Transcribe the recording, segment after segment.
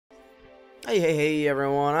Hey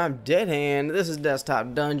everyone, I'm Deadhand. This is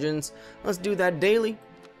Desktop Dungeons. Let's do that daily.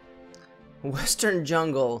 Western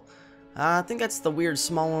Jungle. I think that's the weird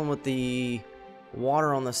small one with the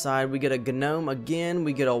water on the side. We get a Gnome again.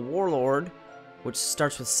 We get a Warlord, which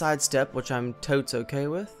starts with sidestep, which I'm totes okay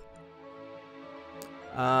with.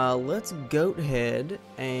 Let's goat head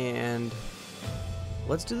and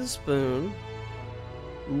let's do the spoon.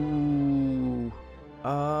 Ooh.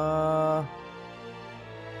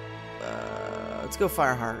 Let's go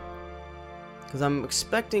Fireheart, because I'm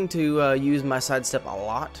expecting to use my sidestep a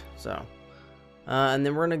lot. So, and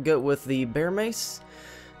then we're gonna go with the bear mace,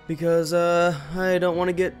 because I don't want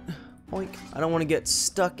to get oink. I don't want to get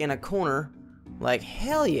stuck in a corner like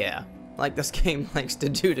hell yeah, like this game likes to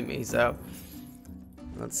do to me. So,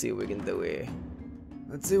 let's see what we can do here.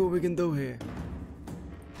 Let's see what we can do here.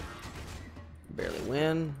 Barely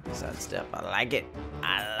win. Sidestep. I like it.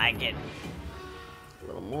 I like it. A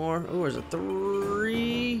little more. Oh, there's a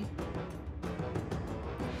 3.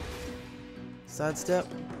 Sidestep.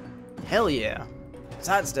 Hell yeah.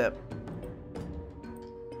 Sidestep.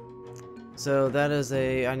 So that is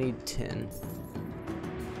a. I need 10.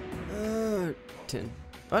 10.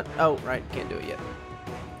 What? Oh, right. Can't do it yet.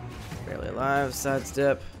 Barely alive.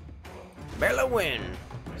 Sidestep. Barely win.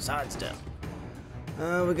 Sidestep.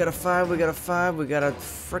 We got a 5. We got a 5. We got a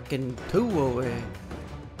frickin' 2 away.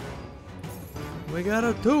 We got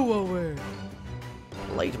a 2 away.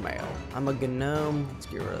 Plate mail. I'm a Gnome. Let's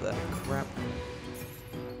get rid of that crap.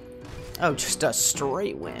 Oh, just a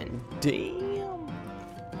straight win. Damn.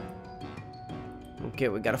 Okay,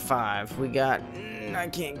 we got a 5. We got. I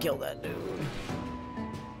can't kill that dude.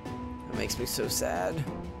 That makes me so sad.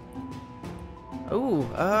 Ooh,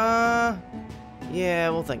 yeah,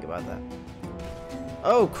 we'll think about that.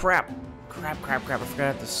 Oh, crap. Crap. I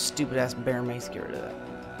forgot the stupid ass bear mace. Get rid of that.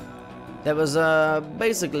 That was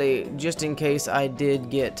basically just in case I did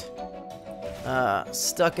get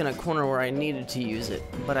stuck in a corner where I needed to use it,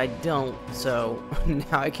 but I don't, so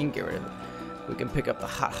now I can get rid of it. We can pick up the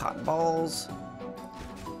hot balls.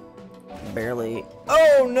 Barely.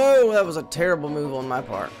 Oh no, that was a terrible move on my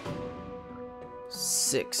part.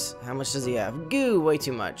 6. How much does he have? Goo, way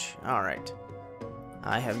too much. Alright.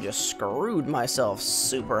 I have just screwed myself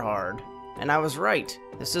super hard. And I was right.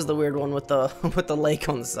 This is the weird one with the with the lake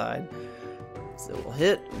on the side. So we'll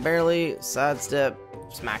hit, barely, sidestep,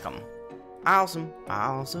 smack him. Awesome.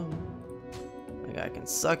 That guy can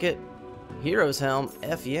suck it. Hero's helm,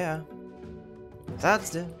 F yeah.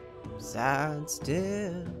 Sidestep.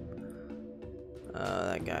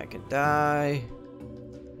 That guy could die.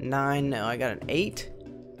 9, no, I got an 8.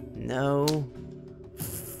 No.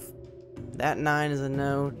 That 9 is a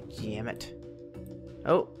no. Damn it.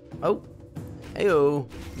 Oh. Heyo.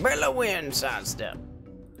 Barely win, sidestep.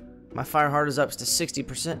 My Fireheart is up to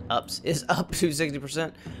 60%. Is up to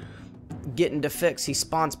 60%. Getting to fix. He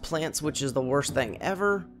spawns plants, which is the worst thing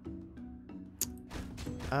ever.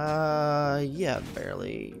 Yeah,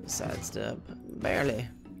 barely. Sidestep. Barely.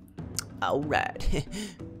 Alright.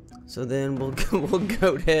 So then we'll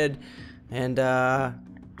goat head and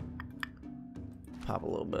pop a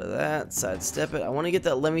little bit of that. Sidestep it. I want to get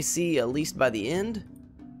that let me see at least by the end.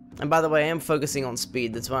 And by the way, I am focusing on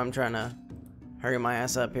speed. That's why I'm trying to hurry my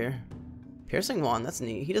ass up here. Piercing 1, that's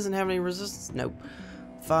neat. He doesn't have any resistance. Nope.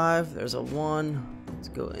 5, there's a 1. Let's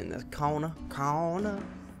go in the corner.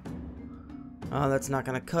 Oh, that's not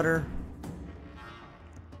gonna cut her.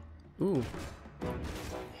 Ooh.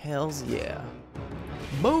 Hells yeah.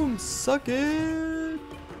 Boom, suck it.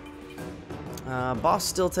 Boss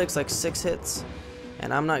still takes like 6 hits,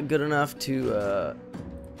 and I'm not good enough to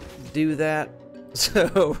do that.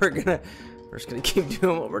 So we're just gonna keep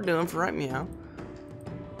doing what we're doing for right meow.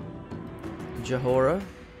 Jahora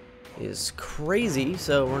is crazy,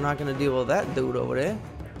 so we're not gonna deal with that dude over there.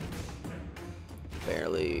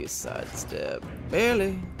 Barely sidestep.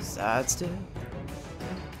 Barely sidestep.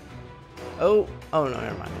 Oh no,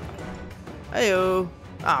 never mind. Heyo.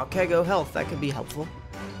 Oh, Kego health, that could be helpful.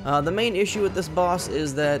 The main issue with this boss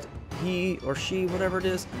is that he or she, whatever it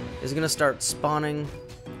is gonna start spawning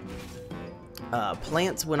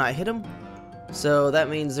plants when I hit them. So that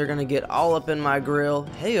means they're gonna get all up in my grill.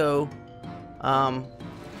 Heyo.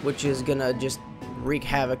 Which is gonna just wreak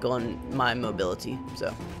havoc on my mobility.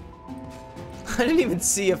 So I didn't even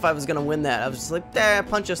see if I was gonna win that. I was just like,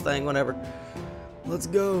 punch this thing, whatever. Let's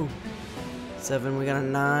go. 7, we got a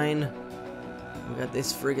 9. We got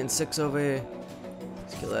this friggin' 6 over here.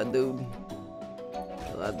 Let's kill that dude.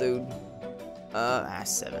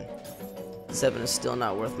 7. 7 is still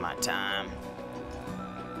not worth my time.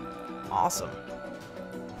 Awesome.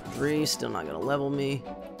 3, still not gonna level me,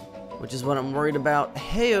 which is what I'm worried about.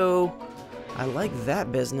 Heyo. I like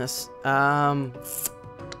that business. I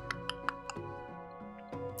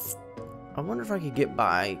wonder if I could get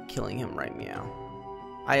by killing him right meow.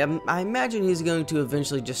 I imagine he's going to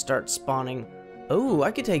eventually just start spawning. Oh,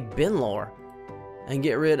 I could take Benlore and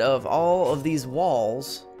get rid of all of these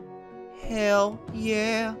walls. Hell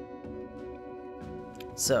yeah.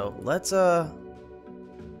 So let's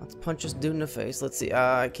punch this dude in the face. Let's see.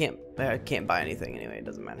 I can't buy anything anyway. It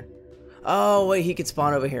doesn't matter. Oh wait, he could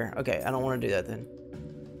spawn over here. Okay, I don't want to do that then.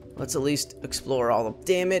 Let's at least explore all the.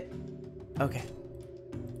 Damn it. Okay.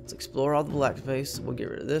 Let's explore all the black space. We'll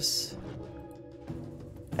get rid of this.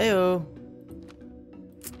 Heyo.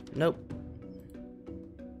 Nope.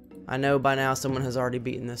 I know by now someone has already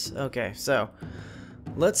beaten this. Okay, so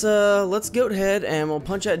let's goat head and we'll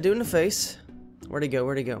punch that dude in the face. Where'd he go?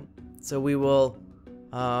 Where'd he go? So we will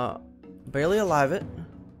barely alive it.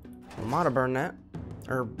 We'll mono burn that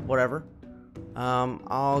or whatever.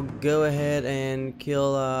 I'll go ahead and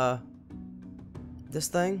kill this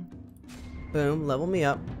thing. Boom, level me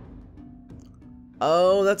up.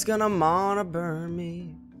 Oh, that's gonna mono burn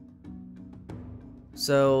me.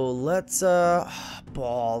 So let's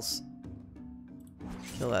balls.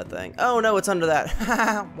 Kill that thing. Oh no, it's under that.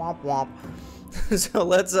 Womp womp. So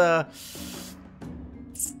let's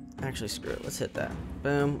actually screw it. Let's hit that.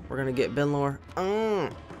 Boom. We're gonna get Benlore.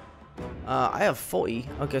 I have full E.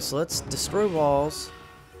 Okay, so let's destroy walls.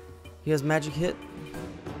 He has magic hit.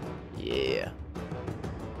 Yeah.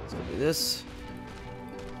 Let's go do this.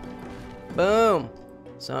 Boom.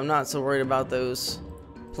 So I'm not so worried about those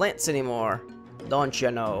plants anymore. Don't you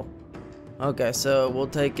know? Okay, so we'll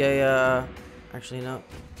take a, actually no,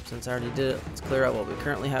 since I already did it, let's clear out what we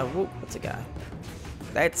currently have. Whoop, that's a guy.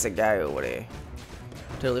 That's a guy over there.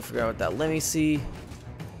 Totally forgot about that. Let me see.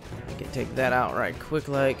 I can take that out right quick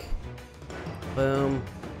like. Boom.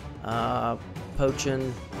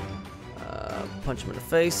 Poaching. Punch him in the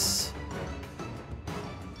face.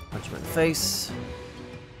 Punch him in the face.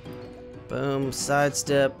 Boom.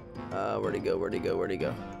 Sidestep. Where'd he go? Where'd he go? Where'd he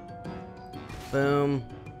go? Boom.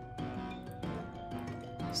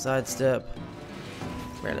 Sidestep.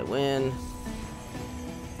 Barely win.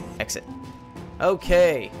 Exit.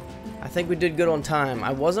 Okay. I think we did good on time.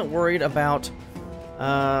 I wasn't worried about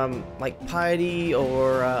like piety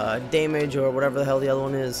or damage or whatever the hell the other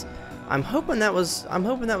one is. I'm hoping that was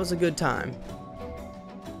a good time.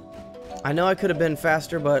 I know I could have been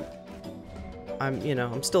faster, but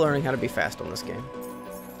I'm still learning how to be fast on this game.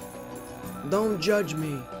 Don't judge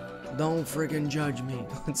me. Don't friggin' judge me.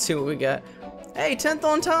 Let's see what we got. Hey, 10th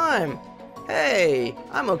on time. Hey,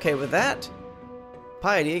 I'm okay with that.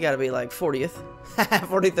 Piety gotta be like 40th.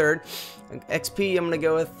 43rd. XP, I'm gonna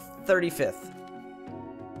go with 35th.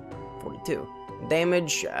 42.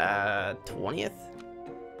 Damage, 20th.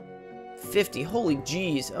 50. Holy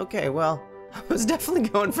jeez. Okay, well, I was definitely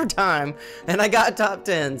going for time, and I got top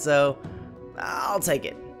 10, so I'll take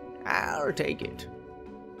it. I'll take it.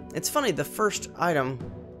 It's funny, the first item,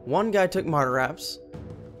 one guy took martyr wraps.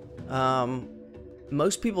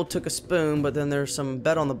 Most people took a spoon, but then there's some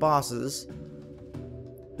bet on the bosses.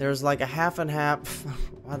 There's like a half and half.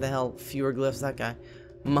 Why the hell? Fewer glyphs, that guy.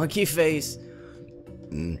 Monkey face.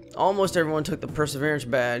 Almost everyone took the perseverance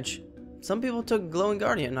badge. Some people took glowing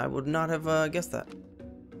guardian. I would not have guessed that.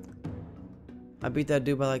 I beat that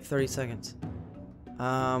dude by like 30 seconds.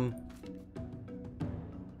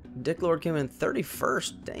 Dick Lord came in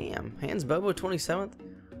 31st. Damn. Hans Bobo 27th.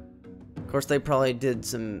 Of course, they probably did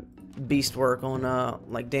some beast work on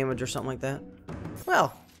like damage or something like that.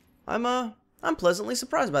 Well, I'm pleasantly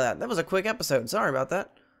surprised by that. That was a quick episode. Sorry about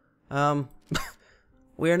that.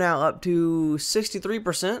 We are now up to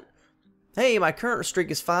 63%. Hey, my current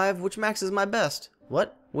streak is 5, which maxes my best.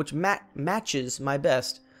 What? Which matches my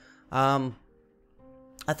best. I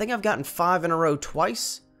think I've gotten 5 in a row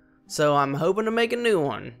twice, so I'm hoping to make a new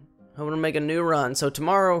one. Hoping to make a new run. So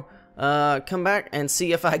tomorrow, come back and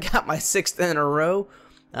see if I got my 6th in a row.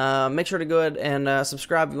 Make sure to go ahead and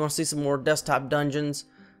subscribe if you want to see some more desktop dungeons.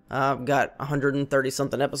 I've got 130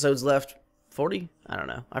 something episodes left. 40? I don't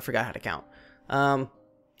know. I forgot how to count.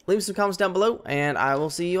 Leave me some comments down below, and I will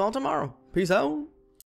see you all tomorrow. Peace out.